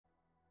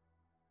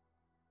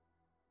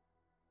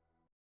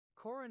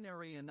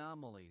Coronary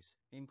anomalies,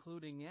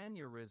 including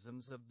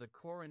aneurysms of the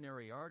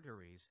coronary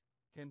arteries,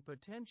 can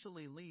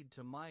potentially lead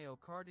to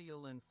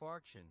myocardial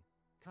infarction,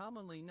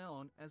 commonly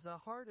known as a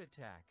heart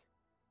attack.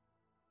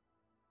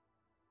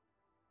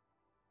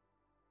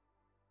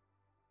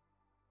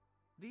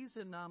 These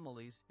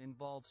anomalies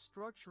involve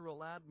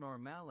structural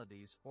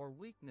abnormalities or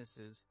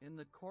weaknesses in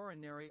the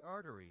coronary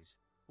arteries,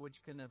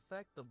 which can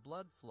affect the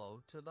blood flow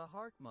to the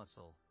heart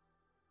muscle.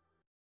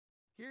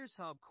 Here's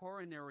how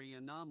coronary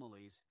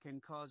anomalies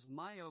can cause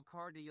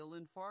myocardial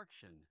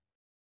infarction.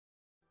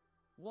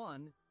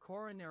 1.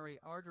 Coronary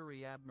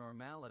artery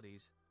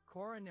abnormalities.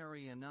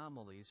 Coronary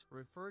anomalies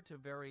refer to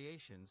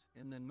variations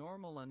in the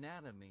normal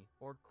anatomy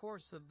or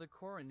course of the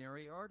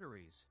coronary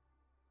arteries.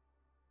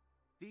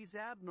 These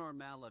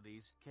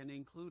abnormalities can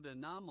include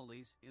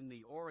anomalies in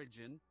the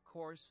origin,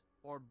 course,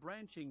 or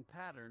branching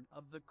pattern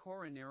of the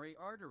coronary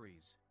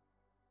arteries.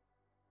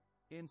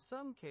 In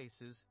some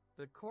cases,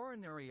 the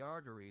coronary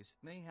arteries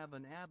may have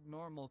an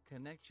abnormal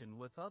connection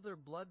with other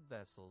blood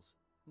vessels,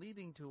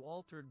 leading to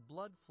altered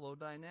blood flow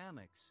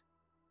dynamics.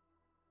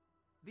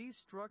 These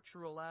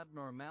structural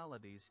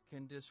abnormalities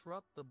can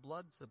disrupt the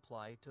blood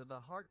supply to the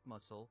heart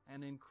muscle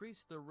and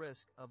increase the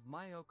risk of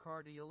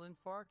myocardial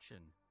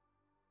infarction.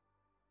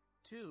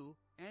 2.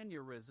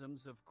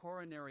 Aneurysms of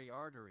coronary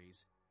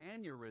arteries.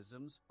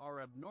 Aneurysms are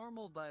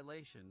abnormal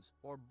dilations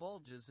or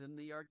bulges in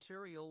the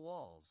arterial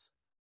walls.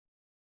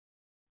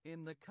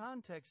 In the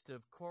context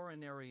of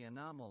coronary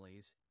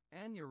anomalies,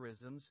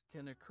 aneurysms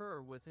can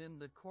occur within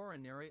the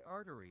coronary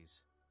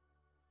arteries.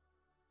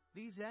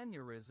 These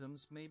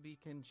aneurysms may be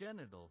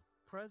congenital,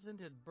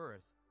 present at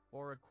birth,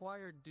 or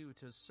acquired due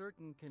to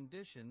certain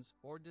conditions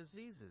or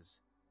diseases.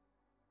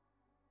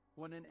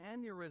 When an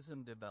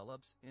aneurysm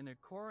develops in a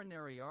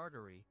coronary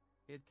artery,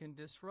 it can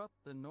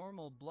disrupt the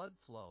normal blood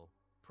flow,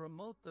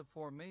 promote the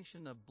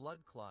formation of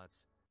blood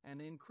clots, and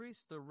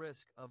increase the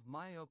risk of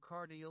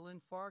myocardial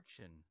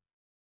infarction.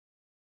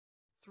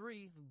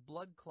 3.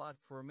 Blood clot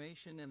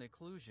formation and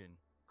occlusion.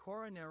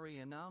 Coronary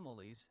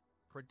anomalies,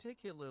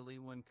 particularly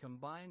when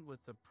combined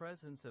with the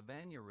presence of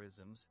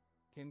aneurysms,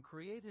 can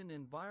create an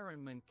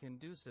environment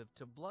conducive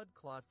to blood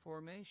clot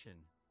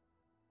formation.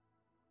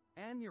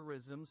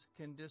 Aneurysms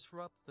can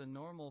disrupt the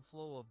normal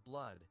flow of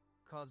blood,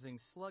 causing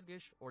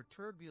sluggish or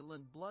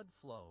turbulent blood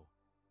flow.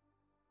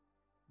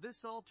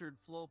 This altered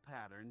flow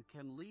pattern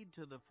can lead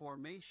to the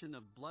formation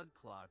of blood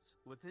clots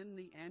within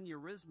the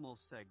aneurysmal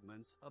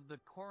segments of the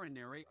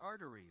coronary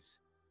arteries.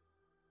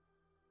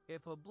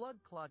 If a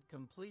blood clot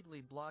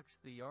completely blocks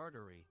the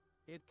artery,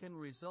 it can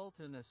result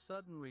in a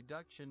sudden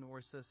reduction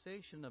or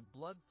cessation of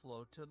blood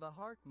flow to the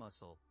heart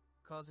muscle,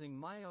 causing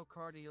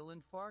myocardial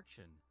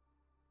infarction.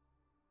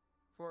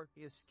 4.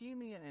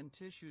 Ischemia and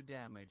tissue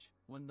damage.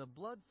 When the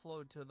blood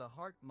flow to the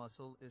heart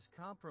muscle is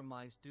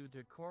compromised due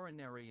to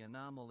coronary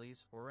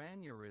anomalies or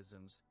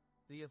aneurysms,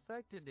 the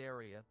affected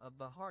area of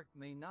the heart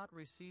may not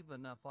receive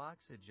enough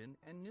oxygen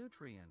and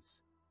nutrients.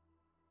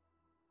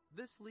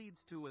 This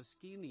leads to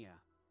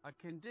ischemia, a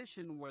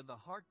condition where the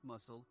heart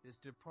muscle is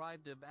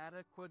deprived of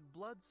adequate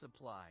blood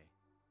supply.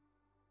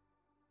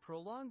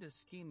 Prolonged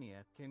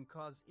ischemia can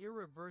cause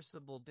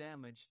irreversible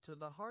damage to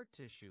the heart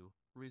tissue,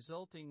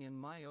 resulting in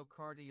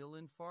myocardial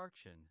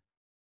infarction.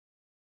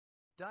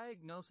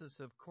 Diagnosis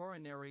of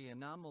coronary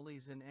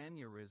anomalies and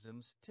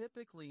aneurysms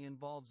typically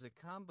involves a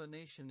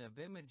combination of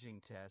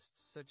imaging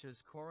tests such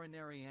as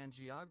coronary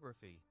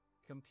angiography,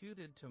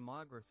 computed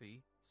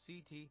tomography,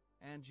 CT,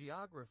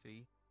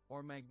 angiography,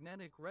 or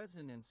magnetic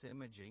resonance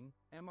imaging,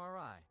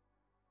 MRI.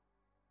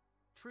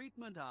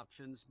 Treatment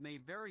options may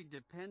vary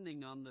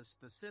depending on the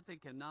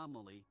specific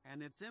anomaly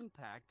and its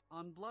impact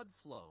on blood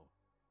flow.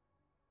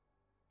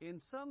 In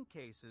some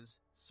cases,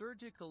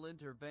 surgical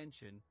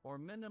intervention or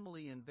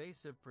minimally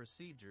invasive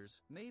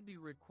procedures may be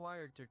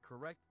required to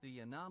correct the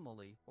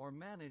anomaly or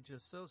manage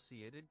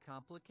associated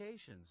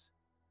complications.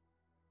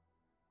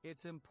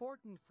 It's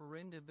important for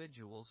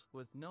individuals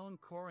with known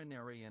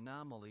coronary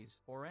anomalies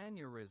or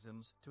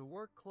aneurysms to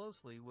work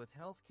closely with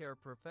healthcare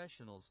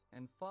professionals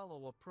and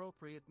follow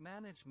appropriate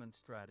management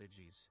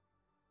strategies.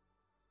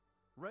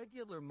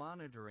 Regular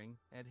monitoring,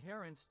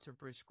 adherence to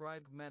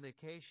prescribed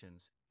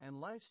medications,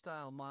 and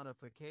lifestyle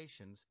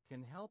modifications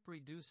can help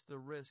reduce the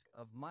risk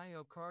of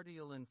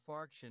myocardial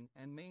infarction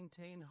and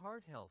maintain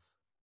heart health.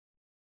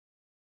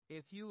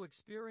 If you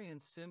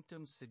experience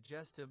symptoms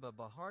suggestive of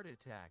a heart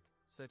attack,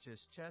 such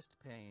as chest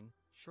pain,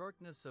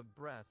 shortness of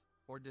breath,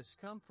 or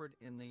discomfort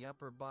in the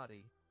upper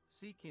body,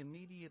 seek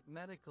immediate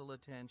medical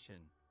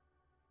attention.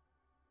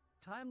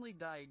 Timely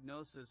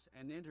diagnosis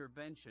and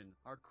intervention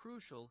are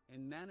crucial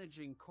in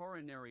managing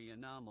coronary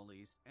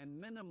anomalies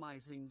and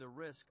minimizing the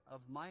risk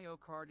of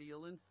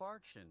myocardial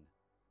infarction.